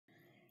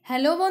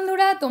Hello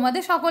বন্ধুরা,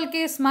 তোমাদের সকলকে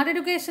স্মার্ট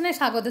এডুকেশনে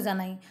স্বাগত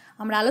জানাই।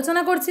 আমরা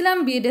আলোচনা করছিলাম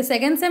B.ed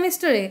সেকেন্ড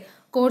সেমিস্টারে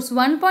কোর্স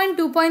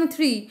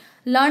 1.2.3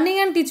 লার্নিং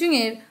অ্যান্ড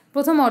টিচিংয়ের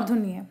প্রথম অর্ধ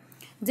নিয়ে,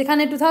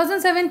 যেখানে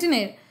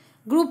 2017-এর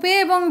গ্রুপ এ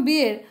এবং বি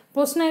এর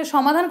প্রশ্নের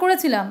সমাধান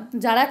করেছিলাম।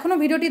 যারা এখনও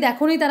ভিডিওটি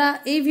দেখোনি তারা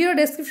এই ভিডিও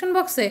ডেসক্রিপশন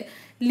বক্সে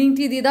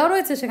লিঙ্কটি দিয়ে দেওয়া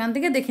রয়েছে, সেখান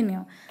থেকে দেখে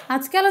নিও।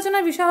 আজকে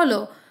আলোচনার বিষয় হলো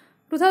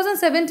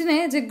 2017-এ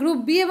যে গ্রুপ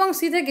বি এবং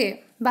সি থেকে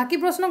বাকি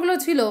প্রশ্নগুলো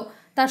ছিল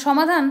তার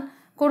সমাধান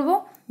করব।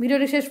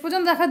 ভিডিওটি শেষ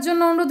পর্যন্ত দেখার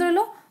জন্য অনুরোধ রইল।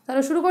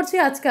 তাহলে শুরু করছি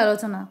আজকে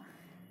আলোচনা।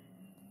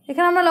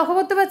 এখানে আমরা লক্ষ্য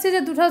করতে পারছি যে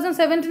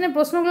 2017-এর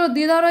প্রশ্নগুলো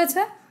দিয়ে দেওয়া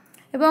রয়েছে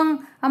এবং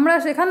আমরা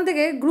সেখান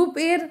থেকে গ্রুপ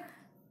এর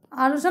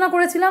আলোচনা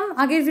করেছিলাম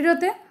আগের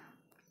ভিডিওতে,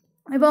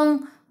 এবং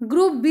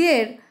গ্রুপ বি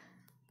এর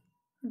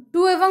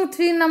 2 এবং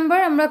 3 নাম্বার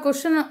আমরা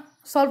কোশ্চেন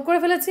সলভ করে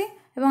ফেলেছি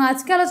এবং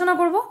আজকে আলোচনা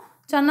করব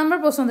 4 নম্বর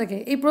প্রশ্ন থেকে।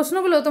 এই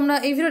প্রশ্নগুলো তোমরা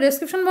এই ভিডিও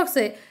ডেসক্রিপশন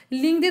বক্সে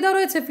লিঙ্ক দিয়ে দেওয়া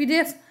রয়েছে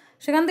PDF,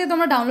 সেখান থেকে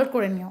তোমরা ডাউনলোড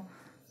করে নিও।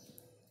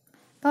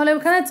 তাহলে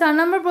এখানে 4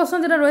 নম্বর প্রশ্ন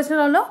যেটা রয়েছে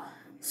হলো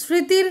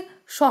স্মৃতির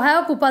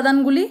সহায়ক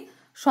উপাদানগুলি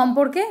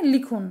সম্পর্কে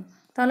লিখুন।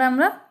 তাহলে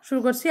আমরা শুরু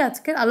করছি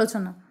আজকের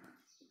আলোচনা,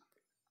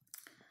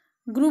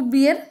 গ্রুপ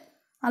বি এর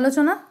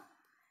আলোচনা।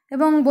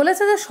 এবং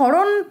বলেছে যে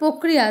স্মরণ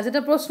প্রক্রিয়া, যেটা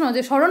প্রশ্ন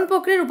যে স্মরণ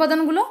প্রক্রিয়ার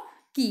উপাদানগুলো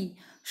কি।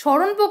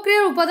 স্মরণ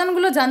প্রক্রিয়ার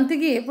উপাদানগুলো জানতে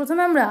গিয়ে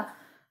প্রথমে আমরা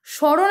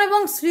স্মরণ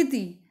এবং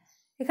স্মৃতি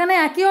এখানে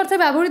একই অর্থে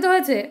ব্যবহৃত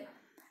হয়েছে,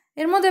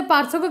 এর মধ্যে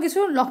পার্থক্য কিছু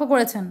লক্ষ্য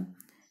করেছেন।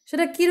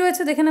 সেটা কি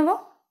রয়েছে দেখে নেব।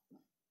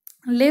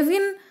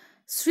 লেভিন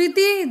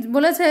স্মৃতি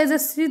বলেছে যে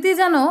স্মৃতি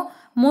যেন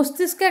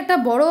মস্তিষ্কে একটা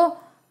বড়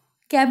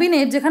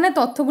ক্যাবিনেট, যেখানে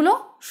তথ্যগুলো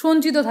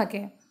সঞ্চিত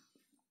থাকে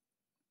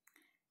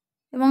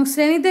এবং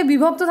শ্রেণীতে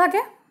বিভক্ত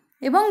থাকে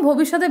এবং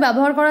ভবিষ্যতে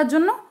ব্যবহার করার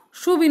জন্য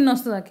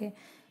সুবিন্যস্ত থাকে।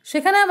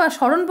 সেখানে আবার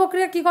স্মরণ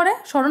প্রক্রিয়া কী করে?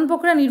 স্মরণ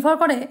প্রক্রিয়া নির্ভর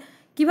করে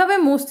কিভাবে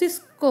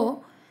মস্তিষ্ক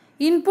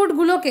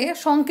ইনপুটগুলোকে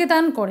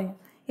সংকেতায়ন করে।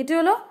 এটি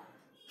হলো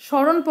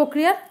স্মরণ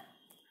প্রক্রিয়ার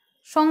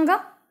সংজ্ঞা।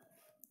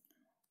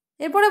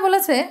 এরপরে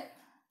বলেছে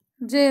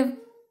যে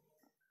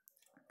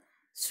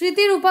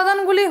স্মৃতির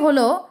উপাদানগুলি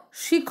হলো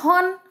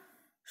শিখন,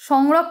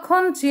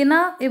 সংরক্ষণ, চেনা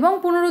এবং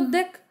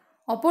পুনরুদ্বেগ।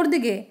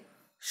 অপরদিকে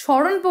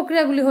স্মরণ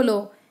প্রক্রিয়াগুলি হলো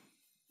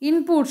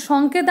ইনপুট,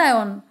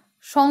 সংকেতায়ন,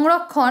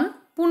 সংরক্ষণ,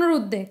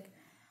 পুনরুদ্বেগ।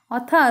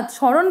 অর্থাৎ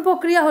স্মরণ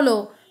প্রক্রিয়া হলো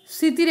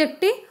স্মৃতির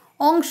একটি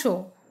অংশ।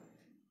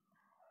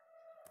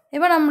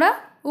 এবার আমরা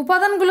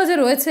উপাদানগুলো যে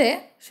রয়েছে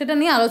সেটা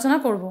নিয়ে আলোচনা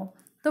করব।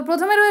 তো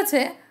প্রথমে রয়েছে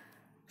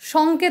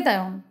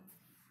সংকেতায়ন,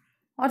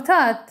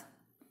 অর্থাৎ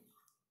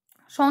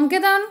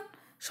সংকেতায়ন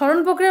স্মরণ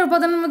প্রক্রিয়ার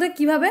উপাদানের মধ্যে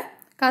কীভাবে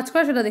কাজ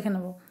করে সেটা দেখে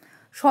নেব।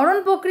 স্মরণ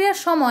প্রক্রিয়ার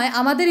সময়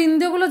আমাদের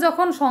ইন্দ্রিয়গুলো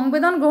যখন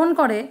সংবেদন গ্রহণ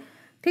করে,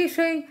 ঠিক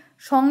সেই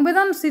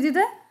সংবেদন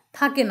স্মৃতিতে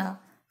থাকে না,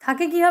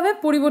 থাকে কীভাবে?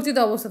 পরিবর্তিত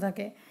অবস্থা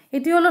থাকে।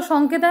 এটি হলো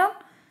সংকেতায়ন।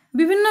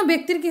 বিভিন্ন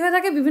ব্যক্তির কী হয়ে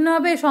থাকে,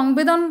 বিভিন্নভাবে এই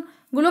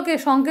সংবেদনগুলোকে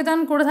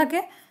সংকেতায়ন করে থাকে।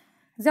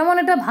 যেমন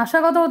এটা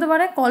ভাষাগত হতে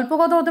পারে,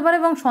 কল্পগত হতে পারে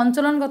এবং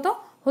সঞ্চালনগত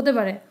হতে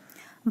পারে।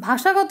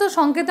 ভাষাগত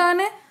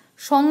সংকেতায়নে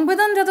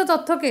সংবেদনজাত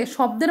তথ্যকে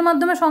শব্দের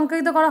মাধ্যমে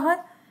সংকেতিত করা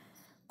হয়।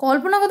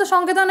 কল্পনাগত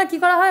সংকেতায়নে কী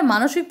করা হয়?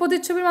 মানসিক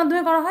প্রতিচ্ছবির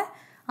মাধ্যমে করা হয়।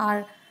 আর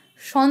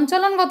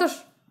সঞ্চালনগত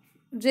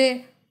যে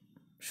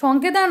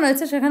সংকেতায়ন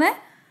রয়েছে সেখানে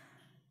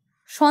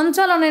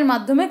সঞ্চালনের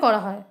মাধ্যমে করা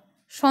হয়।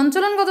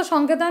 সঞ্চালনগত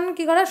সংকেতায়ন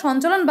কী করা হয়?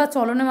 সঞ্চালন বা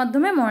চলনের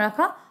মাধ্যমে মনে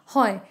রাখা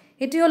হয়।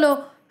 এটি হলো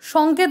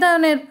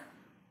সংকেতায়নের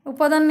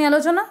উপাদান নিয়ে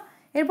আলোচনা।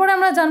 এরপরে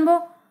আমরা জানব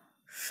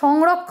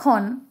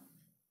সংরক্ষণ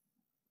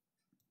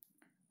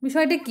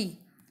বিষয়টি কি।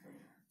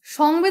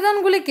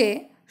 সংবেদনগুলিকে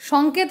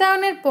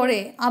সংকেতায়নের পরে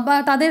আবার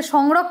তাদের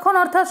সংরক্ষণ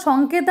অর্থাৎ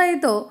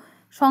সংকেতায়িত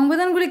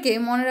সংবেদনগুলিকে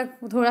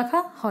ধরে রাখা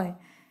হয়।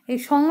 এই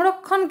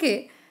সংরক্ষণকে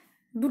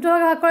দুটো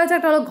ভাগে ভাগ করা হয়েছে,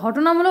 একটা হলো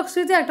ঘটনামূলক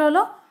স্মৃতি, একটা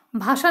হলো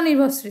ভাষা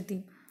নির্ভর স্মৃতি।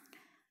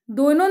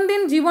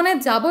 দৈনন্দিন জীবনের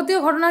যাবতীয়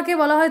ঘটনাকে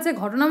বলা হয়েছে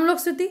ঘটনামূলক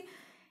স্মৃতি।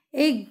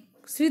 এই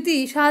স্মৃতি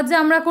সাহায্যে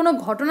আমরা কোনো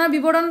ঘটনার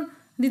বিবরণ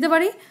দিতে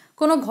পারি।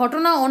 কোনো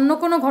ঘটনা অন্য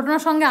কোনো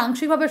ঘটনার সঙ্গে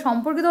আংশিকভাবে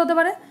সম্পর্কিত হতে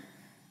পারে,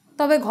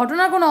 তবে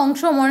ঘটনার কোনো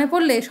অংশ মনে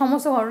পড়লে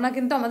সমস্ত ঘটনা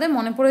কিন্তু আমাদের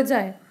মনে পড়ে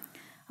যায়।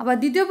 আবার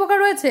দ্বিতীয় প্রকার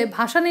রয়েছে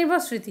ভাষা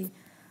নির্ভর স্মৃতি।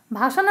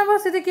 ভাষা নির্ভর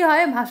স্মৃতি কী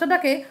হয়?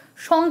 ভাষাটাকে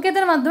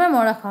সংকেতের মাধ্যমে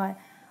মনে রাখা হয়।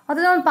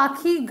 অর্থাৎ যেমন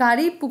পাখি,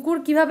 গাড়ি, পুকুর,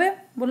 কীভাবে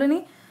বলে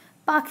নিই।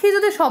 পাখি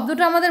যদি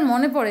শব্দটা আমাদের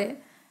মনে পড়ে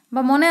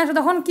বা মনে আসে,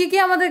 তখন কী কী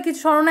আমাদের কিছু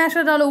স্মরণে আসে?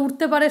 তাহলে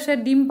উঠতে পারে, সে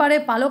ডিম পাড়ে,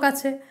 পালক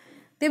আছে।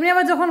 তেমনি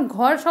আবার যখন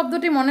ঘর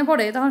শব্দটি মনে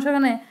পড়ে তখন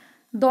সেখানে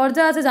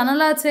দরজা আছে,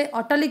 জানালা আছে,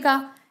 অট্টালিকা,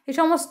 এই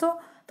সমস্ত।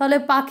 তাহলে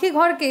পাখি,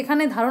 ঘরকে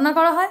এখানে ধারণা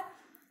করা হয়।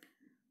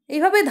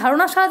 এইভাবে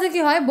ধারণার সাহায্যে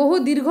কী হয়? বহু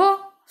দীর্ঘ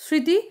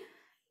স্মৃতি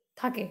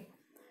থাকে।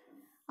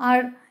 আর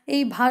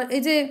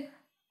এই যে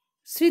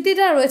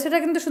স্মৃতিটা রয়েছে এটা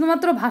কিন্তু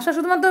শুধুমাত্র ভাষা,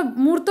 শুধুমাত্র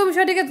মূর্ত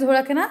বিষয়টিকে ধরে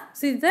রাখে না,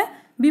 স্মৃতিতে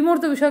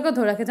বিমূর্ত বিষয়কে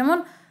ধরে রাখে। যেমন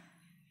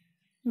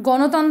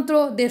গণতন্ত্র,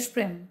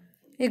 দেশপ্রেম,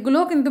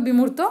 এগুলোও কিন্তু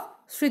বিমূর্ত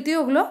স্মৃতি,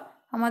 ওগুলো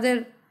আমাদের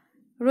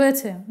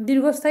রয়েছে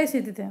দীর্ঘস্থায়ী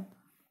স্মৃতিতে।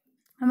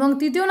 এবং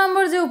তৃতীয়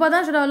নম্বর যে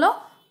উপাদান সেটা হলো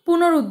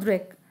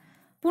পুনরুদ্রেক।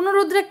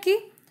 পুনরুদ্রেক কি?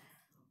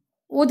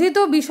 অধীত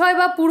বিষয়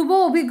বা পূর্ব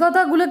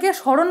অভিজ্ঞতাগুলোকে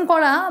স্মরণ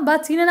করা বা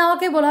চিনে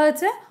নেওয়াকে বলা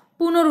হয়েছে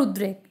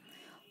পুনরুদ্রেক।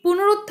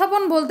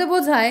 পুনরুত্থাপন বলতে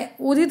বোঝায়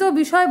অধীত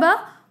বিষয় বা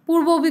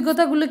পূর্ব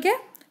অভিজ্ঞতাগুলোকে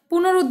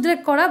পুনরুদ্রেক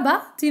করা বা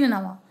চিনে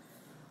নেওয়া।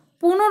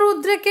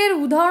 পুনরুদ্রেকের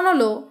উদাহরণ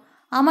হলো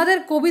আমাদের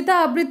কবিতা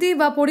আবৃত্তি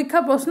বা পরীক্ষা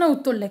প্রশ্নে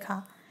উত্তর লেখা।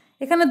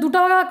 এখানে দুটো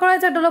ভাগ করা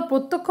হয়েছে, একটা হলো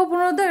প্রত্যক্ষ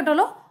পুনরুদ্রেক, একটা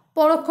হলো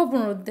পরোক্ষ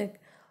পুনরুদ্রেক।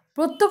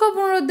 প্রত্যক্ষ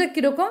পুনরুদ্রেক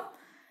কীরকম?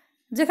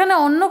 যেখানে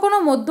অন্য কোনো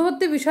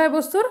মধ্যবর্তী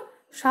বিষয়বস্তুর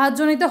সাহায্য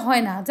নিতে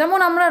হয় না। যেমন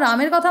আমরা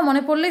রামের কথা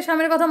মনে পড়লেই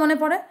শ্যামের কথা মনে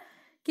পড়ে,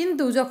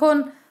 কিন্তু যখন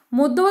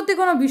মধ্যবর্তী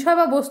কোনো বিষয়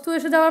বা বস্তু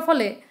এসে যাওয়ার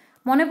ফলে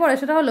মনে পড়ে,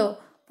 সেটা হলো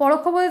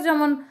পরোক্ষ পদ্ধতি।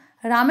 যেমন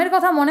রামের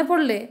কথা মনে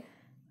পড়লে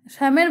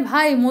শ্যামের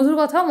ভাই মধুর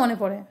কথাও মনে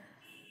পড়ে।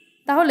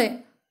 তাহলে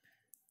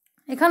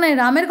এখানে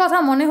রামের কথা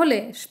মনে হলে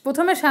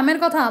প্রথমে শ্যামের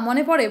কথা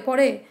মনে পড়ে,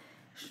 পরে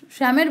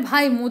শ্যামের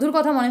ভাই মধুর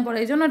কথা মনে পড়ে,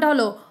 এই জন্য এটা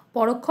হলো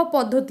পরোক্ষ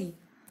পদ্ধতি।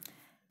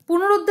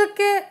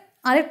 পুনরুদ্রেককে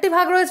আরেকটি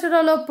ভাগ রয়েছে, সেটা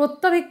হলো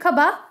প্রত্যাভিক্ষা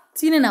বা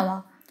চিনে নেওয়া।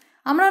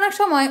 আমরা অনেক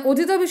সময়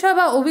অতীত বিষয়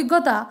বা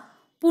অভিজ্ঞতা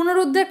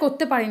পুনরুদ্রেক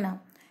করতে পারি না,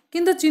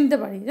 কিন্তু চিনতে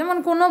পারি। যেমন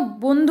কোনো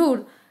বন্ধুর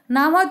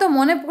নাম হয়তো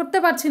মনে করতে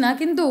পারছি না,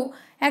 কিন্তু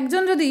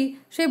একজন যদি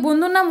সেই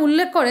বন্ধুর নাম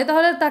উল্লেখ করে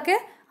তাহলে তাকে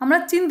আমরা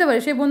চিনতে পারি,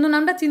 সেই বন্ধুর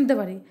নামটা চিনতে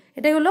পারি।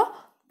 এটাই হলো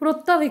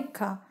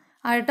প্রত্যাভিক্ষা,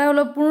 আর এটা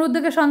হলো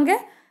পুনরুদ্রেকের সঙ্গে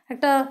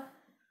একটা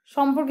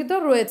সম্পর্কিত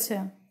রয়েছে।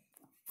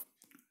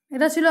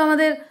 এটা ছিল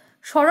আমাদের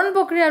স্মরণ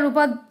প্রক্রিয়ার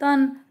উপাদান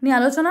নিয়ে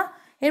আলোচনা।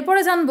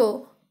 এরপরে জানবো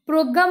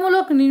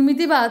প্রজ্ঞামূলক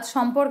নির্মিতিবাদ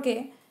সম্পর্কে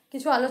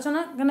কিছু আলোচনা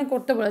এখানে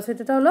করতে বলেছে।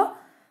 যেটা হলো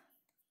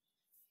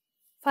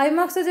 5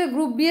 মার্কসে যে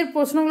গ্রুপ বি এর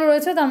প্রশ্নগুলো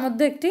রয়েছে তার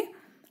মধ্যে একটি,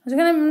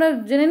 যেখানে আমরা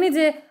জেনে নিই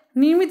যে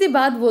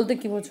নির্মিতিবাদ বলতে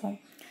কী বোঝো।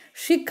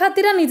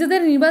 শিক্ষার্থীরা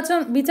নিজেদের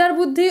বিচার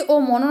বুদ্ধি ও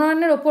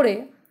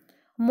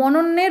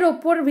মননের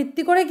ওপর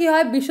ভিত্তি করে কী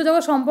হয়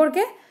বিশ্বজগৎ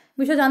সম্পর্কে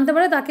বিষয় জানতে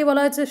পারে, তাকে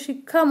বলা হয়েছে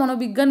শিক্ষা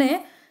মনোবিজ্ঞানে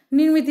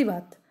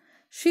নির্মিতিবাদ।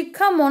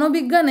 শিক্ষা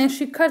মনোবিজ্ঞানে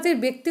শিক্ষার্থীর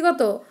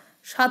ব্যক্তিগত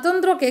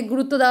স্বাতন্ত্র্যকে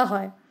গুরুত্ব দেওয়া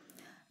হয়।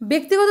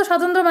 ব্যক্তিগত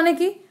স্বাতন্ত্র্য মানে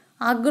কি?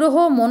 আগ্রহ,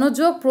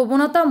 মনোযোগ,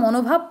 প্রবণতা,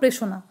 মনোভাব,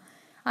 প্রেষণা।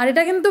 আর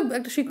এটা কিন্তু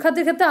একটা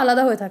শিক্ষার্থীর ক্ষেত্রে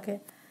আলাদা হয়ে থাকে।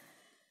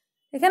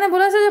 এখানে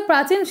বলেছে যে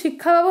প্রাচীন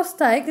শিক্ষা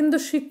ব্যবস্থায় কিন্তু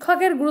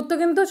শিক্ষকের গুরুত্ব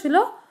কিন্তু ছিল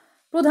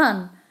প্রধান,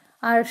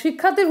 আর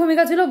শিক্ষার্থীর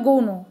ভূমিকা ছিল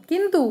গৌণ।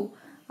 কিন্তু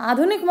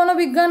আধুনিক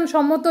মনোবিজ্ঞান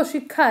সম্মত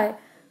শিক্ষায়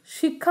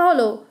শিক্ষা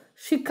হলো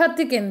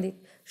শিক্ষার্থী কেন্দ্রিক।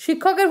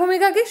 শিক্ষকের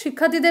ভূমিকা কি?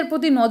 শিক্ষার্থীদের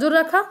প্রতি নজর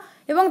রাখা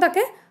এবং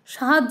তাকে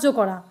সাহায্য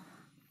করা।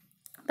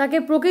 তাকে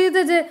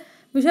প্রকৃতিতে যে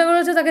বিষয়গুলো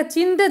রয়েছে তাকে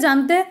চিনতে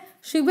জানতে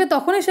শিখবে,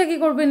 তখনই সে কী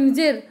করবে,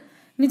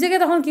 নিজেকে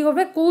তখন কী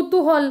করবে,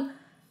 কৌতূহল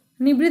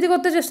নিবৃত্তি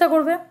করতে চেষ্টা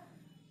করবে।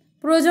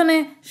 প্রয়োজনে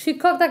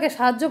শিক্ষক তাকে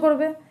সাহায্য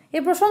করবে। এ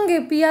প্রসঙ্গে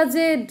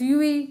পিয়াজে,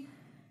 dewy,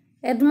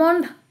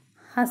 Edmund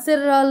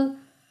হাসেরল,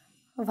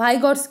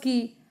 Vygotsky,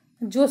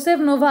 Joseph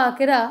Novak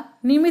এরা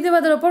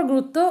নির্মিতিবাদের ওপর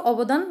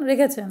অবদান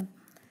রেখেছেন,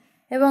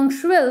 এবং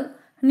শুয়েল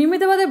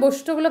নির্মিতিবাদের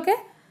বৈশিষ্ট্যগুলোকে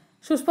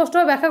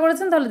সুস্পষ্টভাবে ব্যাখ্যা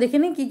করেছেন। তাহলে দেখে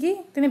নিই কী কী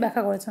তিনি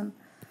ব্যাখ্যা করেছেন।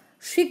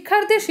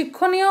 শিক্ষার্থীর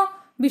শিক্ষণীয়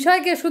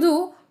বিষয়কে শুধু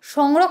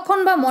সংরক্ষণ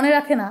বা মনে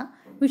রাখে না,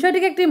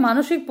 বিষয়টিকে একটি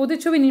মানসিক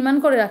প্রতিচ্ছবি নির্মাণ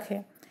করে রাখে।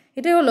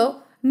 এটাই হলো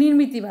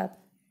নির্মিতিবাদ।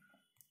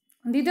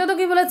 দ্বিতীয়ত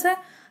কী বলেছে?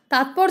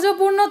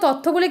 তাৎপর্যপূর্ণ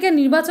তথ্যগুলিকে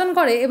নির্বাচন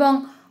করে এবং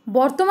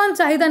বর্তমান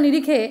চাহিদা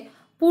নিরিখে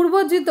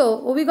পূর্বজিত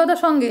অভিজ্ঞতার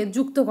সঙ্গে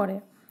যুক্ত করে।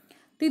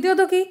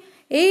 তৃতীয়ত কি?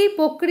 এই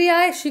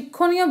প্রক্রিয়ায়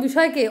শিক্ষণীয়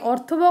বিষয়কে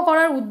অর্থবহ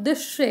করার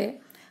উদ্দেশ্যে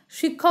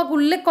শিক্ষক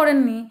উল্লেখ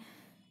করেননি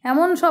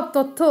এমন সব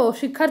তথ্য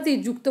শিক্ষার্থী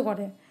যুক্ত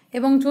করে।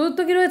 এবং চতুর্থ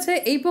কী রয়েছে?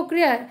 এই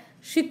প্রক্রিয়ায়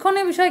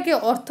শিক্ষণীয় বিষয়কে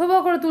অর্থবহ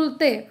করে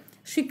তুলতে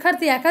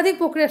শিক্ষার্থী একাধিক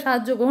প্রক্রিয়ার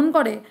সাহায্য গ্রহণ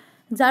করে,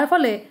 যার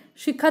ফলে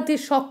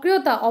শিক্ষার্থীর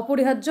সক্রিয়তা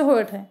অপরিহার্য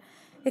হয়ে ওঠে।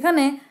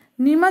 এখানে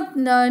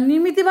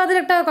নির্মিতিবাদের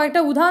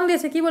কয়েকটা উদাহরণ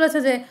দিয়েছে। কি বলেছে?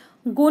 যে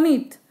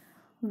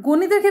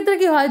গণিতের ক্ষেত্রে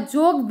কি হয়,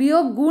 যোগ,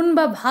 বিয়োগ, গুণ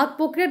বা ভাগ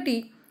প্রক্রিয়াটি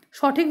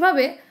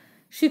সঠিকভাবে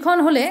শিখন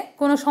হলে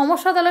কোনো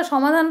সমস্যা তাহলে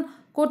সমাধান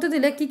করতে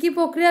দিলে কী কী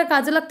প্রক্রিয়া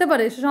কাজে লাগতে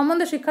পারে সে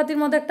সম্বন্ধে শিক্ষার্থীর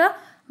মধ্যে একটা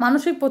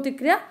মানসিক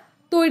প্রতিক্রিয়া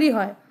তৈরি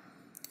হয়।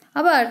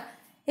 আবার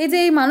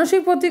এই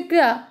মানসিক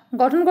প্রতিক্রিয়া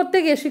গঠন করতে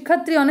গিয়ে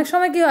শিক্ষার্থী অনেক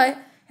সময় কী হয়,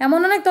 এমন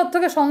অনেক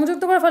তথ্যকে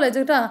সংযুক্ত করে ফেলে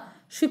যেটা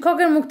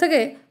শিক্ষকের মুখ থেকে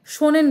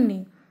শোনেননি।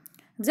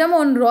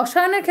 যেমন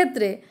রসায়নের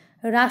ক্ষেত্রে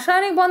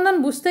রাসায়নিক বন্ধন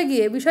বুঝতে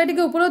গিয়ে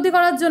বিষয়টিকে উপলব্ধি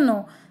করার জন্য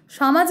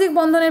সামাজিক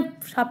বন্ধনের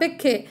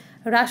সাপেক্ষে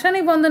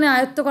রাসায়নিক বন্ধনে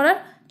আয়ত্ত করার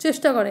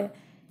চেষ্টা করে।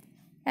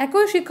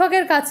 একই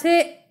শিক্ষকের কাছে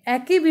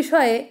একই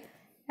বিষয়ে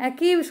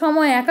একই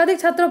সময়ে একাধিক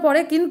ছাত্র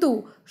পড়ে, কিন্তু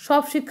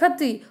সব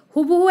শিক্ষার্থী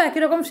হুবহু একই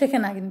রকম শেখে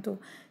না। কিন্তু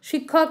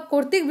শিক্ষক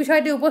কর্তৃক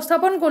বিষয়টি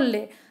উপস্থাপন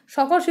করলে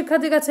সকল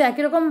শিক্ষার্থীর কাছে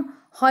একই রকম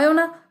হয়ও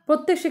না।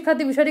 প্রত্যেক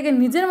শিক্ষার্থী বিষয়টিকে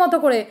নিজের মতো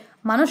করে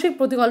মানসিক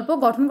প্রতিকল্প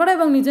গঠন করে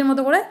এবং নিজের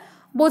মতো করে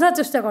বোঝার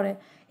চেষ্টা করে।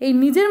 এই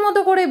নিজের মতো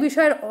করে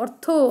বিষয়ের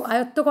অর্থ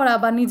আয়ত্ত করা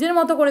বা নিজের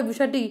মতো করে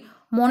বিষয়টি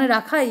মনে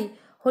রাখাই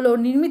হলো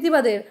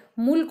নির্মিতিবাদের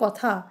মূল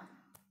কথা।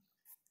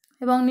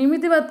 এবং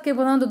নির্মিতিবাদকে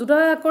প্রধানত দুটো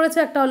ভাগ করেছে,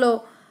 একটা হলো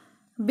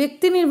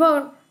ব্যক্তি নির্ভর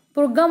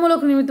প্রজ্ঞামূলক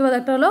নির্মিতিবাদ,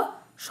 একটা হলো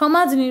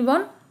সমাজ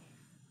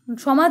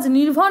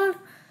নির্ভর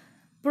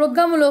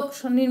প্রজ্ঞামূলক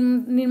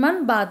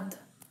নির্মাণবাদ।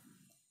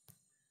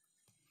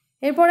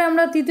 এরপরে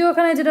আমরা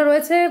তৃতীয়খানে যেটা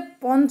রয়েছে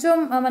পঞ্চম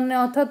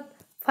অর্থাৎ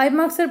 5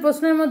 মার্কসের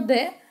প্রশ্নের মধ্যে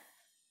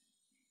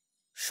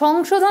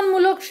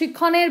সংশোধনমূলক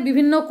শিক্ষণের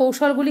বিভিন্ন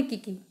কৌশলগুলি কী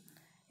কী।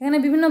 এখানে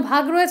বিভিন্ন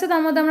ভাগ রয়েছে,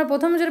 তার মধ্যে আমরা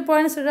প্রথমে যেটা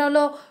পয়েন্ট সেটা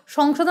হলো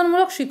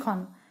সংশোধনমূলক শিক্ষণ।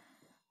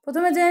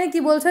 প্রথমে জেনে কি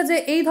বলছে, যে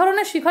এই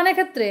ধরনের শিক্ষণের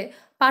ক্ষেত্রে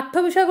পাঠ্য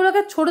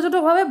বিষয়গুলোকে ছোটো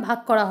ছোটোভাবে ভাগ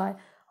করা হয়,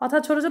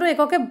 অর্থাৎ ছোটো ছোটো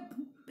এককে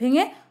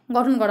ভেঙে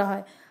গঠন করা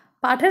হয়।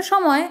 পাঠের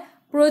সময়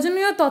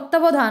প্রয়োজনীয়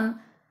তত্ত্বাবধান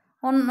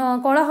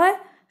করা হয়।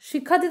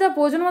 শিক্ষার্থীরা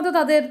প্রয়োজন মতো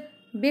তাদের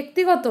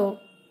ব্যক্তিগত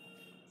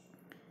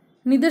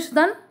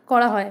নির্দেশদান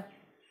করা হয়।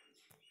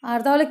 আর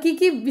তাহলে কি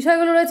কি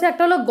বিষয়গুলো রয়েছে?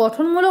 একটা হলো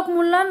গঠনমূলক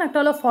মূল্যায়ন, একটা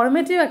হলো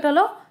ফর্মেটিভ, একটা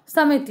হলো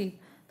সামেটিভ।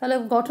 তাহলে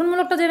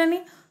গঠনমূলকটা জেনে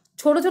নিই।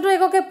 ছোটো ছোটো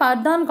এককে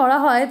পাঠদান করা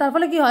হয়, তার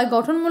ফলে কী হয়?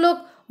 গঠনমূলক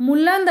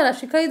মূল্যায়ন দ্বারা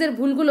শিক্ষার্থীদের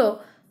ভুলগুলো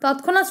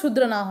তৎক্ষণাৎ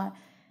শুধরে নেওয়া হয়,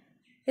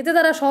 এতে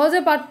তারা সহজে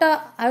পাঠটা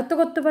আয়ত্ত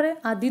করতে পারে।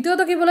 আর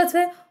দ্বিতীয়ত কী বলেছে?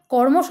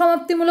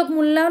 কর্মসমাপ্তিমূলক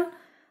মূল্যায়ন।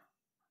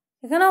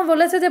 এখানেও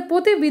বলেছে যে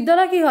প্রতি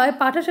বিদ্যালয়ে কী হয়?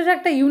 পাঠের শেষে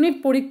একটা ইউনিট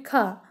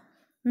পরীক্ষা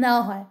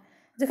নেওয়া হয়,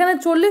 যেখানে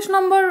 40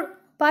 নম্বর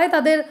পায়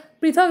তাদের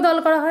পৃথক দল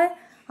করা হয়,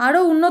 আরও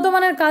উন্নত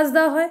মানের কাজ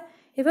দেওয়া হয়।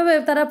 এভাবে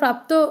তারা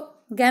প্রাপ্ত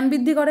জ্ঞান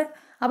বৃদ্ধি করে।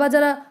 আবার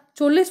যারা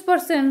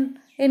 40%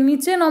 এর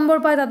নিচে নম্বর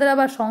পায় তাদের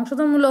আবার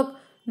সংশোধনমূলক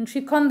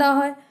শিক্ষণ দেওয়া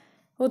হয়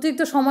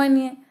অতিরিক্ত সময়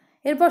নিয়ে।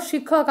 এরপর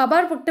শিক্ষক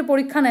আবার একটা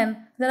পরীক্ষা নেন,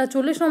 যারা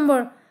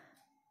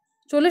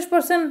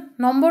 40%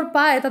 নম্বর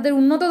পায় তাদের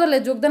উন্নত দলে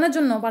যোগদানের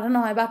জন্য পাঠানো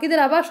হয়। বাকিদের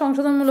আবার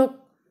সংশোধনমূলক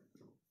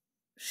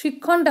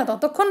শিক্ষণটা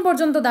ততক্ষণ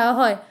পর্যন্ত দেওয়া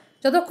হয়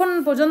যতক্ষণ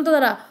পর্যন্ত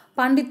তারা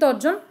পাণ্ডিত্য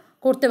অর্জন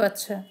করতে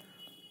পারছে।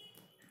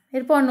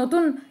 এরপর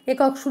নতুন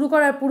একক শুরু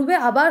করার পূর্বে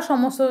আবার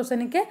সমস্ত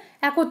শ্রেণীকে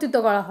একত্রিত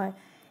করা হয়।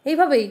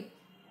 এইভাবেই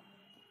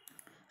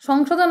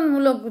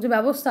সংশোধনমূলক যে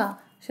ব্যবস্থা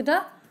সেটা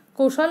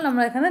কৌশল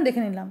আমরা এখানে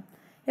দেখে নিলাম।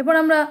 এরপর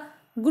আমরা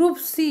গ্রুপ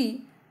সি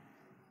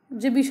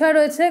যে বিষয়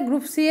রয়েছে,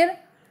 গ্রুপ সি এর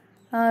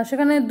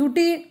সেখানে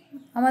দুটি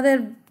আমাদের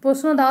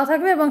প্রশ্ন দেওয়া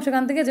থাকবে এবং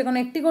সেখান থেকে যে কোনো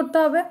একটি করতে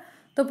হবে।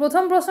 তো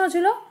প্রথম প্রশ্ন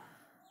ছিল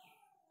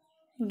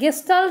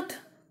গেস্টাল্ট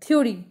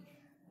থিওরি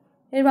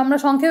এর আমরা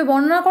সংক্ষেপে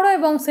বর্ণনা করো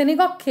এবং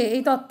শ্রেণীকক্ষে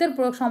এই তত্ত্বের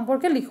প্রয়োগ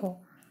সম্পর্কে লিখো।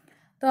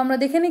 তো আমরা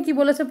দেখে নিই কী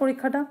বলেছে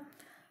পরীক্ষাটা।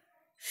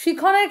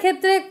 শিক্ষণের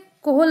ক্ষেত্রে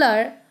কোহলার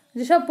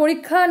যেসব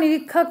পরীক্ষা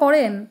নিরীক্ষা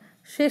করেন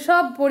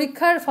সেসব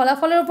পরীক্ষার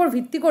ফলাফলের উপর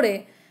ভিত্তি করে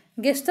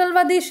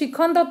গেস্টালবাদী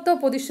শিক্ষণ তত্ত্ব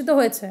প্রতিষ্ঠিত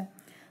হয়েছে।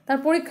 তার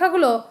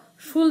পরীক্ষাগুলো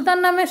সুলতান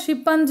নামের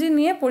শিম্পাঞ্জি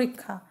নিয়ে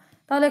পরীক্ষা।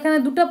 তাহলে এখানে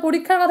দুটো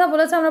পরীক্ষার কথা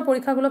বলেছে, আমরা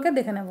পরীক্ষাগুলোকে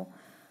দেখে নেব।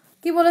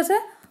 কি বলেছে?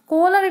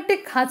 কোহলার একটি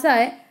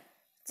খাঁচায়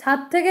ছাদ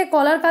থেকে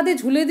কলার কাঁদি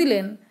ঝুলে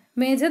দিলেন,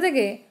 মেঝে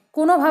থেকে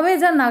কোনোভাবেই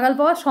যার নাগাল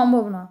পাওয়া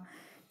সম্ভব না।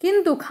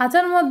 কিন্তু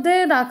খাঁচার মধ্যে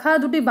রাখা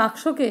দুটি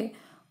বাক্সকে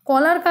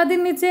কলার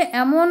কাঁদির নিচে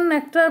এমন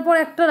একটার পর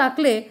একটা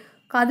রাখলে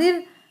কাঁদির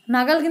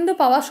নাগাল কিন্তু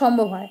পাওয়া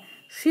সম্ভব হয়।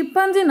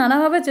 শিম্পাঞ্জি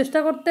নানাভাবে চেষ্টা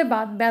করতে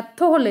ব্যর্থ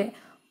হলে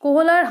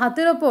কোহলার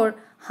হাতের ওপর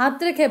হাত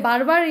রেখে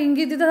বারবার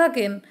ইঙ্গিত দিতে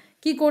থাকেন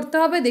কি করতে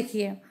হবে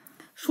দেখিয়ে।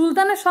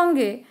 সুলতানের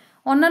সঙ্গে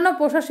অন্যান্য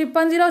পোষা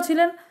শিম্পাঞ্জিরাও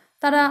ছিলেন।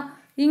 তারা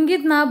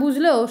ইঙ্গিত না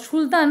বুঝলেও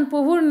সুলতান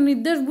প্রভুর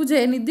নির্দেশ বুঝে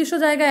নির্দিষ্ট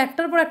জায়গায়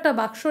একটার পর একটা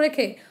বাক্স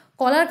রেখে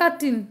কলার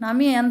কাঠটি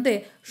নামিয়ে আনতে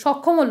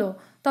সক্ষম হলো।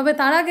 তবে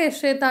তার আগে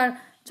সে তার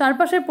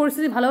চারপাশের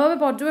পরিস্থিতি ভালোভাবে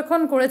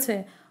পর্যবেক্ষণ করেছে।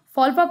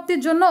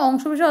 ফলপ্রাপ্তির জন্য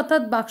অংশবিশেষ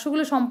অর্থাৎ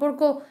বাক্সগুলির সম্পর্ক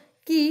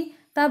কী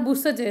তা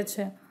বুঝতে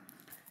চেয়েছে।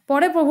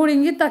 পরে প্রভুর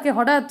ইঙ্গিত তাকে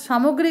হঠাৎ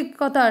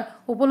সামগ্রিকতার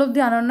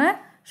উপলব্ধি আনয়নে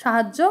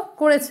সাহায্য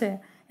করেছে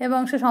এবং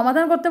সে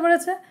সমাধান করতে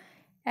পেরেছে।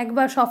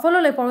 একবার সফল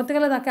হলে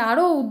পরবর্তীকালে তাকে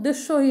আরও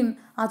উদ্দেশ্যহীন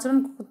আচরণ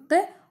করতে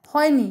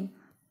হয়নি।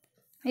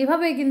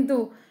 এভাবেই কিন্তু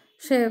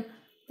সে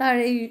তার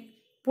এই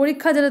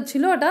পরীক্ষা যেটা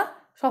ছিল ওটা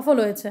সফল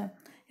হয়েছে।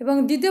 এবং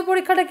দ্বিতীয়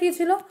পরীক্ষাটা কী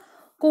ছিল?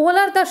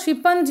 কোহলার তার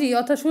শিম্পাঞ্জি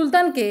অর্থাৎ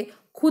সুলতানকে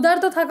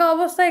ক্ষুধার্ত থাকা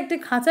অবস্থায় একটি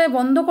খাঁচায়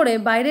বন্ধ করে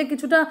বাইরে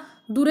কিছুটা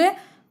দূরে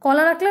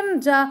কলা রাখলেন,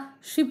 যা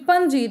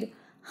শিম্পাঞ্জির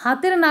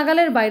হাতের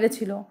নাগালের বাইরে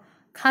ছিল।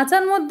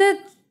 খাঁচার মধ্যে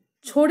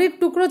ছড়ির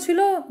টুকরো ছিল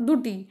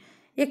দুটি,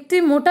 একটি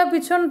মোটা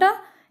পিছনটা,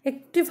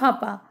 একটি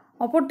ফাঁপা,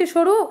 অপরটি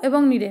সরু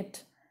এবং নিরেট।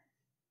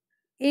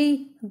 এই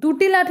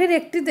দুটি লাঠির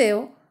একটিতেও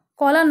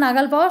কলার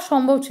নাগাল পাওয়া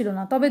সম্ভব ছিল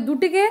না, তবে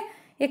দুটিকে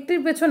একটির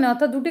পেছনে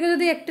অর্থাৎ দুটিকে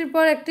যদি একটির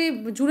পর একটি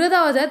জুড়ে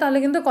দেওয়া যায় তাহলে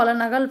কিন্তু কলার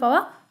নাগাল পাওয়া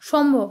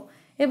সম্ভব।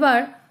 এবার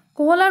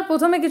কোহলার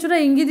প্রথমে কিছুটা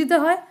ইঙ্গিত দিতে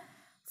হয়,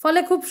 ফলে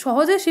খুব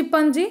সহজে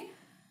শিম্পাঞ্জি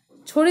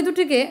ছড়ি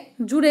দুটিকে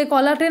জুড়ে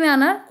কলা টেনে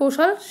আনার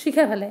কৌশল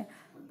শিখে ফেলে।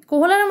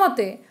 কোহলার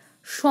মতে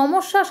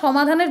সমস্যা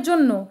সমাধানের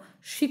জন্য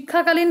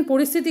শিক্ষাকালীন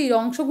পরিস্থিতির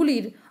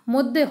অংশগুলির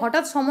মধ্যে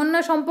হঠাৎ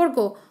সমন্বয় সম্পর্ক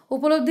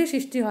উপলব্ধি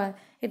সৃষ্টি হয়,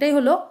 এটাই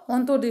হলো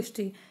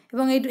অন্তর্দৃষ্টি।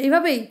 এবং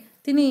এইভাবেই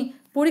তিনি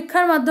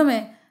পরীক্ষার মাধ্যমে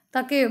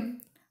তাকে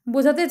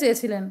বোঝাতে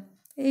চেয়েছিলেন,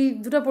 এই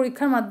দুটো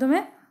পরীক্ষার মাধ্যমে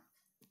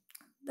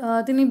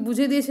তিনি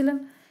বুঝিয়ে দিয়েছিলেন।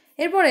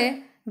 এরপরে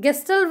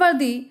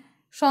গেস্টালবাদী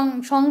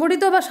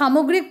সংগঠিত বা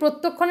সামগ্রিক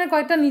প্রত্যক্ষণের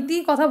কয়েকটা নীতি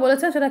কথা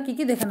বলেছেন, সেটা কী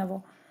কী দেখে নেব।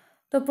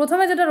 তো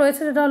প্রথমে যেটা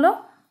রয়েছে সেটা হলো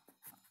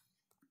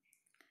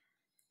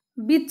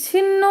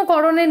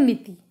বিচ্ছিন্নকরণের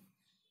নীতি।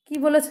 কি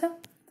বলেছে?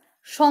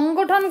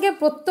 সংগঠনকে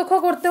প্রত্যক্ষ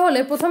করতে হলে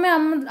প্রথমে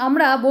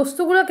আমরা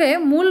বস্তুগুলোকে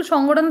মূল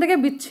সংগঠন থেকে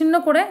বিচ্ছিন্ন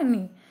করে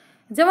নিই।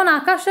 যেমন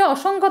আকাশে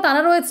অসংখ্য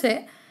তারা রয়েছে,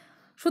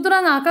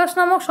 সুতরাং আকাশ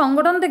নামক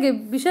সংগঠন থেকে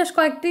বিশেষ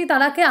কয়েকটি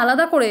তারাকে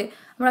আলাদা করে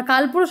আমরা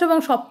কালপুরুষ এবং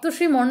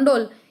সপ্তর্ষি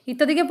মণ্ডল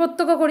ইত্যাদিকে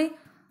প্রত্যক্ষ করি।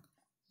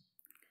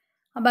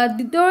 আবার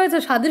দ্বিতীয় রয়েছে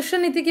সাদৃশ্য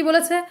নীতি। কি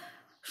বলেছে?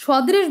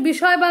 সদৃশ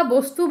বিষয় বা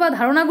বস্তু বা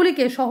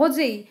ধারণাগুলিকে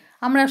সহজেই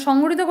আমরা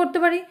সংগঠিত করতে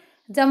পারি।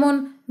 যেমন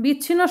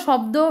বিচ্ছিন্ন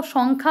শব্দ,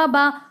 সংখ্যা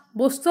বা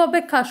বস্তু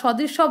অপেক্ষা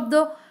সদৃশ শব্দ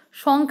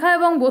সংখ্যা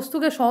এবং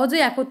বস্তুকে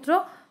সহজেই একত্র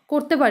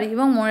করতে পারি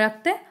এবং মনে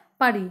রাখতে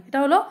পারি। এটা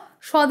হলো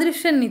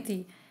সদৃশ্যের নীতি।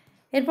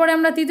 এরপরে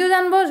আমরা তৃতীয়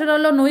জানবো, সেটা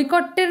হলো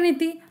নৈকট্যের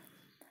নীতি।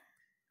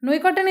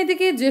 নৈকট্যের নীতি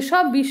কি?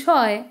 যেসব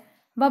বিষয়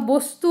বা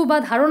বস্তু বা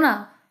ধারণা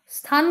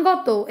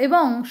স্থানগত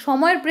এবং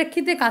সময়ের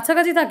প্রেক্ষিতে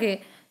কাছাকাছি থাকে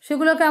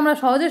সেগুলোকে আমরা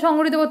সহজে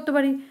সংগঠিত করতে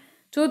পারি।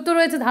 চতুর্থ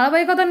রয়েছে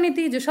ধারাবাহিকতার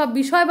নীতি। যেসব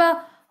বিষয় বা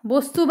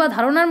বস্তু বা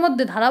ধারণার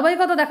মধ্যে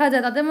ধারাবাহিকতা দেখা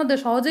যায় তাদের মধ্যে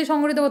সহজেই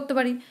সংগঠিত করতে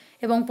পারি।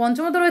 এবং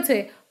পঞ্চমত রয়েছে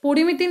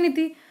পরিমিতির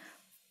নীতি।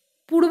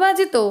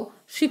 পূর্বাজিত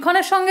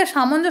শিখনের সঙ্গে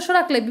সামঞ্জস্য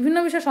রাখলে বিভিন্ন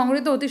বিষয়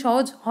সংগঠিত অতি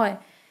সহজ হয়।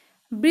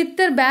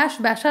 বৃত্তের ব্যাস,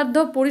 ব্যাসার্ধ,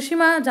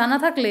 পরিসীমা জানা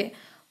থাকলে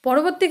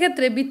পরবর্তী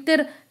ক্ষেত্রে বৃত্তের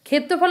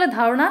ক্ষেত্রফলের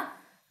ধারণা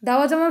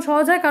দেওয়া যেমন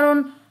সহজ হয়, কারণ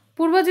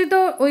পূর্বাজিত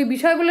ওই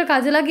বিষয়গুলোর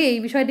কাজে লাগিয়ে এই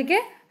বিষয়টিকে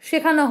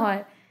শেখানো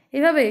হয়।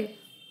 এভাবে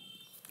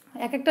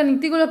এক একটা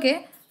নীতিগুলোকে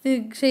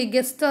সেই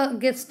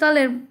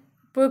গেস্টালের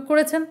প্রয়োগ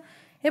করেছেন।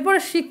 এরপরে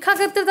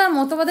শিক্ষাক্ষেত্রে তার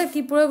মতবাদের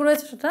কী প্রয়োগ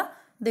রয়েছে সেটা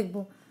দেখব।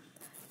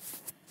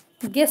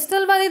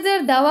 গেস্টালবাদীদের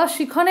দেওয়া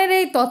শিখনের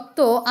এই তত্ত্ব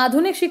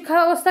আধুনিক শিক্ষা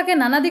ব্যবস্থাকে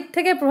নানা দিক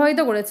থেকে প্রভাবিত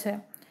করেছে।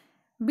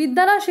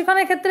 বিদ্যালয়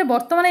শিখনের ক্ষেত্রে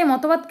বর্তমানে এই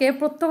মতবাদকে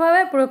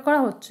প্রত্যক্ষভাবে প্রয়োগ করা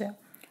হচ্ছে।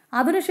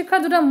 আধুনিক শিক্ষার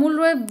দুটো মূল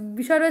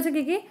বিষয় রয়েছে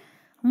কী কী?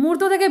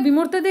 মূর্ত থেকে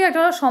বিমূর্তের দিকে, একটা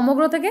হলো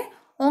সমগ্র থেকে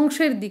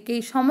অংশের দিকে।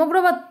 এই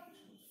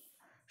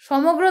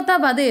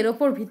সমগ্রতাবাদের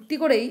ওপর ভিত্তি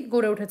করেই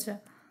গড়ে উঠেছে।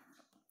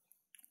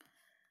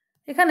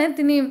 এখানে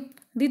তিনি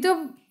দ্বিতীয়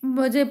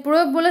যে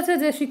প্রয়োগ বলেছে,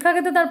 যে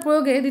শিক্ষাক্ষেত্রে তার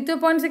প্রয়োগে দ্বিতীয়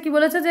পয়েন্টে কী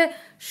বলেছে, যে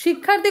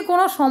শিক্ষার্থী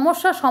কোনো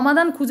সমস্যার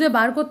সমাধান খুঁজে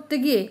বার করতে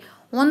গিয়ে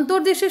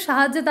অন্তর্দৃষ্টির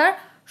সাহায্যে তার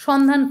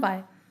সন্ধান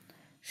পায়।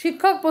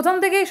 শিক্ষক প্রথম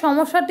থেকেই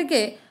সমস্যাটিকে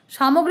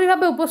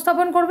সামগ্রিকভাবে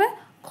উপস্থাপন করবে,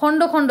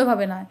 খণ্ড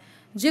খণ্ডভাবে নয়।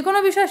 যে কোনো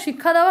বিষয়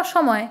শিক্ষা দেওয়ার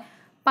সময়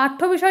পাঠ্য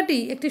বিষয়টি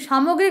একটি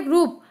সামগ্রিক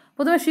রূপ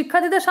প্রথমে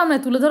শিক্ষার্থীদের সামনে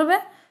তুলে ধরবে,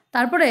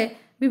 তারপরে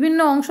বিভিন্ন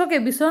অংশকে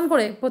বিশ্লেষণ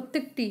করে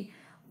প্রত্যেকটি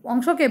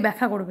অংশকে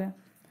ব্যাখ্যা করবে।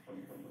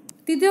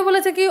 তৃতীয়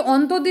বলেছে কি,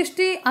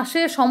 অন্তর্দৃষ্টি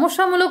আসে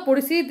সমস্যামূলক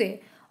পরিস্থিতিতে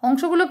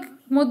অংশগুলোর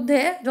মধ্যে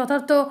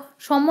যথার্থ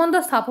সম্বন্ধ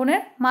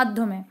স্থাপনের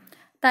মাধ্যমে।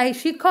 তাই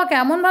শিক্ষক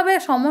এমনভাবে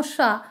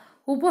সমস্যা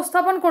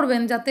উপস্থাপন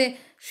করবেন যাতে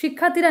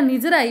শিক্ষার্থীরা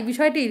নিজেরাই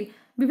বিষয়টির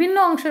বিভিন্ন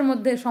অংশের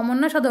মধ্যে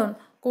সমন্বয় সাধন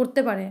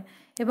করতে পারে।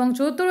 এবং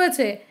চতুর্থ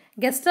রয়েছে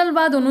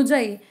গেস্টালবাদ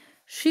অনুযায়ী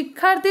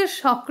শিক্ষার্থীর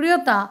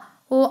সক্রিয়তা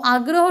ও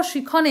আগ্রহ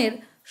শিখনের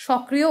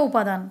সক্রিয়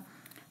উপাদান।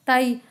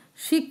 তাই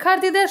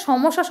শিক্ষার্থীদের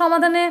সমস্যা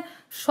সমাধানে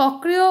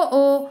সক্রিয়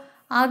ও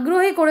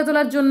আগ্রহী করে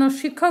তোলার জন্য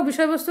শিক্ষক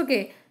বিষয়বস্তুকে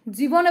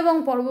জীবন এবং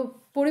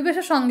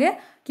পরিবেশের সঙ্গে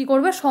কী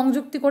করবে,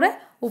 সংযুক্তি করে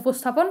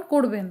উপস্থাপন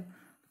করবেন।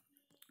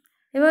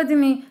 এভাবে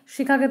তিনি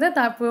শিক্ষাক্ষেত্রে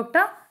তার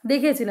প্রয়োগটা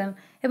দেখিয়েছিলেন।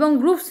 এবং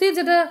গ্রুপ সি,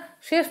 যেটা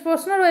শেষ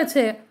প্রশ্ন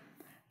রয়েছে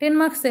 10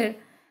 মার্কসের,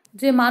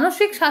 যে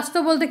মানসিক স্বাস্থ্য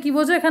বলতে কী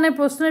বোঝো, এখানে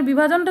প্রশ্নের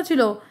বিভাজনটা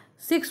ছিল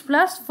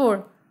 6+4।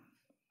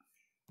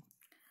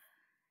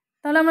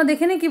 তাহলে আমরা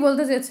দেখে নিই কী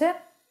বলতে চেয়েছে।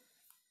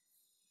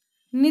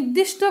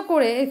 নির্দিষ্ট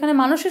করে এখানে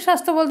মানসিক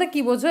স্বাস্থ্য বলতে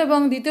কী বোঝো, এবং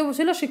দ্বিতীয়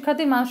ছিল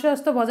শিক্ষার্থীর মানসিক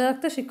স্বাস্থ্য বজায়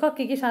রাখতে শিক্ষক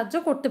কী কী সাহায্য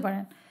করতে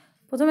পারেন।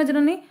 প্রথমে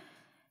জেনে নিই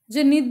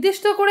যে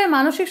নির্দিষ্ট করে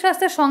মানসিক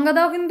স্বাস্থ্যের সংজ্ঞা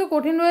দেওয়া কিন্তু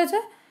কঠিন রয়েছে,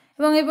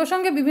 এবং এই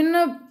প্রসঙ্গে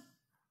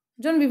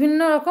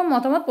বিভিন্ন রকম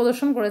মতামত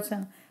প্রদর্শন করেছেন।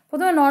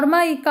 প্রথমে নর্মা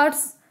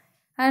ইকার্টস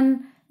অ্যান্ড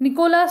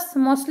নিকোলাস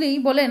মসলি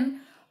বলেন,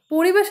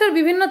 পরিবেশের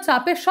বিভিন্ন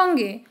চাপের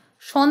সঙ্গে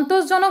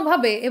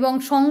সন্তোষজনকভাবে এবং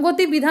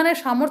সঙ্গতি বিধানের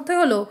সামর্থ্য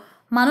হলো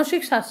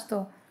মানসিক স্বাস্থ্য।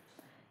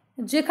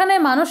 যেখানে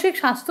মানসিক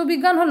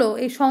স্বাস্থ্যবিজ্ঞান হলো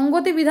এই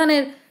সঙ্গতি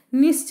বিধানের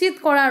নিশ্চিত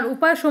করার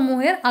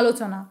উপায়সমূহের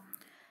আলোচনা।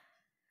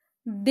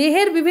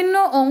 দেহের বিভিন্ন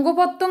অঙ্গ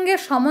প্রত্যঙ্গের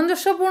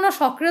সামঞ্জস্যপূর্ণ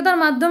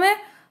সক্রিয়তার মাধ্যমে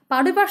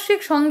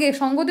পারিপার্শ্বিক সঙ্গে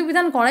সঙ্গতি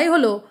বিধান করাই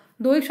হলো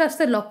দৈহিক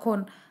স্বাস্থ্যের লক্ষণ।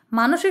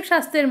 মানসিক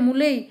স্বাস্থ্যের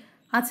মূলেই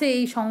আছে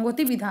এই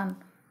সঙ্গতি বিধান।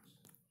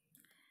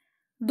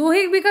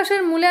 দৈহিক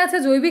বিকাশের মূলে আছে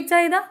জৈবিক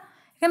চাহিদা।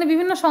 এখানে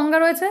বিভিন্ন সংজ্ঞা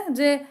রয়েছে,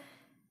 যে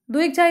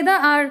দৈহিক চাহিদা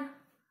আর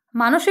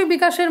মানসিক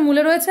বিকাশের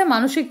মূলে রয়েছে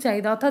মানসিক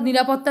চাহিদা, অর্থাৎ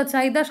নিরাপত্তার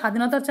চাহিদা,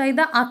 স্বাধীনতার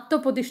চাহিদা,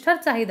 আত্মপ্রতিষ্ঠার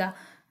চাহিদা,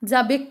 যা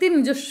ব্যক্তির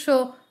নিজস্ব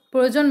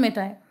প্রয়োজন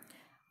মেটায়।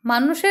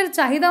 মানুষের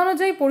চাহিদা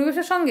অনুযায়ী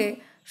পরিবেশের সঙ্গে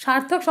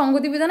সার্থক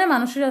সঙ্গতি বিধানে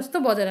মানসিক স্বাস্থ্য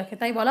বজায় রাখে।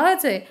 তাই বলা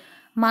হয়েছে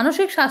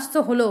মানসিক স্বাস্থ্য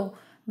হলো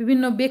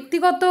বিভিন্ন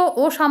ব্যক্তিগত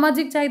ও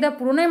সামাজিক চাহিদা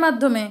পূরণের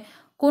মাধ্যমে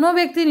কোনো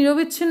ব্যক্তি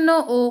নিরবিচ্ছিন্ন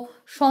ও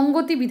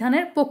সঙ্গতি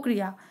বিধানের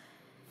প্রক্রিয়া।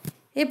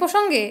 এ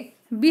প্রসঙ্গে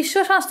বিশ্ব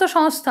স্বাস্থ্য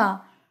সংস্থা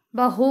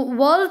বা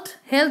ওয়ার্ল্ড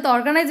হেলথ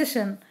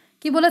অর্গানাইজেশন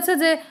কি বলেছে,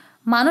 যে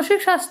মানসিক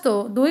স্বাস্থ্য,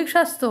 দৈহিক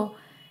স্বাস্থ্য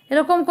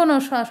এরকম কোনো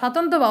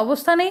স্বাতন্ত্র্য বা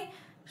অবস্থা নেই।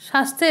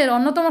 স্বাস্থ্যের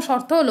অন্যতম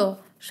শর্ত হলো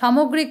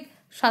সামগ্রিক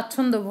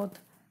স্বাচ্ছন্দ্যবোধ।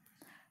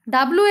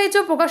 WHO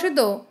প্রকাশিত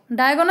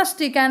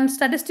ডায়াগনস্টিক অ্যান্ড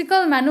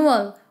স্ট্যাটিস্টিক্যাল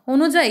ম্যানুয়াল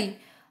অনুযায়ী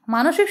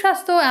মানসিক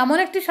স্বাস্থ্য এমন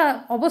একটি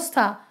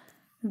অবস্থা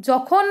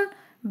যখন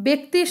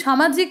ব্যক্তি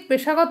সামাজিক,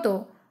 পেশাগত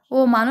ও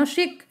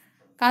মানসিক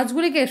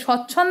কাজগুলিকে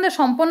স্বচ্ছন্দে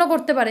সম্পন্ন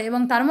করতে পারে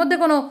এবং তার মধ্যে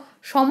কোনো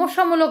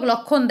সমস্যামূলক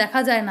লক্ষণ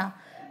দেখা যায় না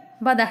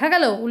বা দেখা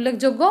গেলেও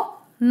উল্লেখযোগ্য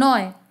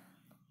নয়।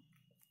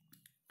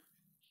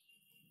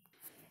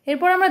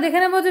 এরপর আমরা দেখে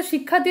নেব যে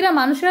শিক্ষার্থীরা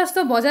মানসিক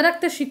স্বাস্থ্য বজায়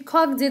রাখতে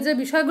শিক্ষক যে যে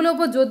বিষয়গুলোর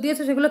উপর জোর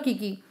দিয়েছে সেগুলো কী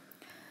কী।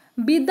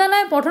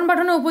 বিদ্যালয়ে পঠন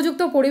পাঠনে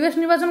উপযুক্ত পরিবেশ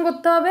নির্বাচন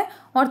করতে হবে,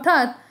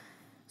 অর্থাৎ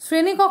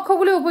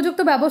শ্রেণীকক্ষগুলি উপযুক্ত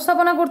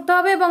ব্যবস্থাপনা করতে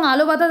হবে এবং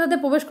আলো বাতাস যাতে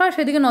প্রবেশ করে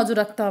সেদিকে নজর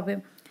রাখতে হবে।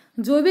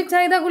 জৈবিক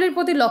চাহিদাগুলির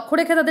প্রতি লক্ষ্য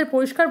রেখে তাদের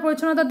পরিষ্কার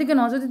পরিচ্ছন্নতার দিকে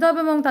নজর দিতে হবে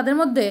এবং তাদের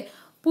মধ্যে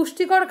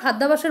পুষ্টিকর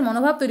খাদ্যাভ্যাসের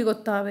মনোভাব তৈরি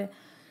করতে হবে।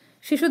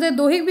 শিশুদের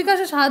দৈহিক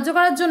বিকাশে সাহায্য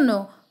করার জন্য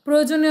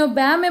প্রয়োজনীয়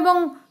ব্যায়াম এবং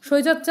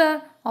শরীরচর্চার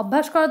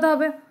অভ্যাস করাতে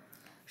হবে।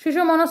 শিশু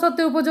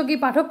মনস্তত্ত্বের উপযোগী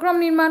পাঠ্যক্রম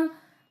নির্মাণ,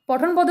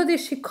 পঠন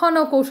পদ্ধতির শিক্ষণ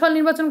ও কৌশল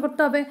নির্বাচন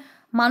করতে হবে।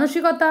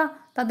 মানসিকতা,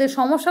 তাদের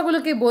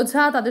সমস্যাগুলোকে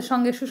বোঝা, তাদের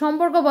সঙ্গে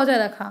সুসম্পর্ক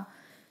বজায় রাখা।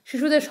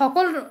 শিশুদের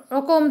সকল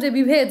রকম যে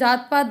বিভেদ,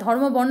 জাতপাত,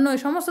 ধর্ম, বর্ণ এই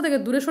সমস্ত থেকে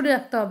দূরে সরিয়ে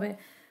রাখতে হবে।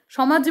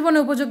 সমাজ জীবনে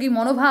উপযোগী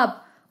মনোভাব,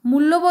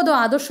 মূল্যবোধ ও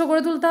আদর্শ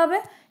গড়ে তুলতে হবে।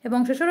 এবং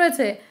শেষে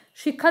রয়েছে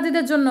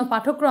শিক্ষার্থীদের জন্য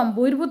পাঠ্যক্রম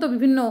বহির্ভূত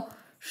বিভিন্ন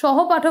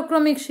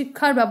সহপাঠক্রমিক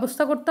শিক্ষার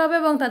ব্যবস্থা করতে হবে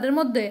এবং তাদের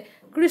মধ্যে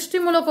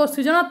কৃষ্টিমূলক ও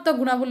সৃজনাত্মক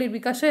গুণাবলীর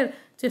বিকাশের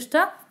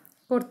চেষ্টা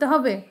করতে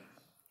হবে।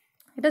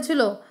 এটা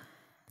ছিল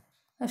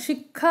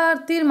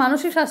শিক্ষার্থীর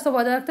মানসিক স্বাস্থ্য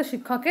বজায় রাখতে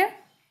শিক্ষকের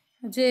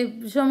যে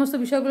সমস্ত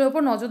বিষয়গুলোর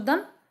উপর নজর দান,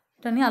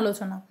 এটা নিয়ে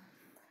আলোচনা।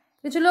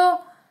 এটা ছিল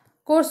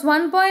কোর্স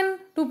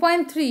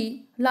 1.2.3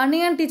 লার্নিং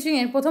অ্যান্ড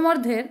টিচিংয়ের প্রথম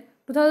অর্ধের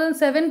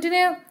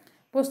 2017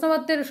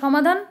 প্রশ্নপত্রের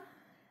সমাধান।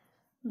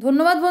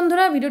 ধন্যবাদ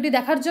বন্ধুরা ভিডিওটি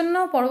দেখার জন্য।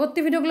 পরবর্তী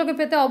ভিডিওগুলোকে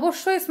পেতে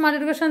অবশ্যই স্মার্ট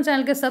এডুকেশন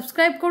চ্যানেলকে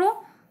সাবস্ক্রাইব করো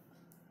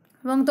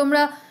এবং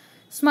তোমরা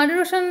স্মার্ট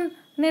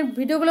এডুকেশনের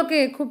ভিডিওগুলোকে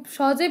খুব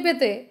সহজেই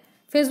পেতে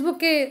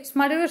ফেসবুকে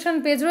স্মার্ট এডুকেশন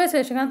পেজ রয়েছে,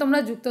 সেখানে তোমরা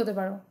যুক্ত হতে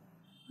পারো।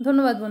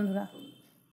 ধন্যবাদ বন্ধুরা।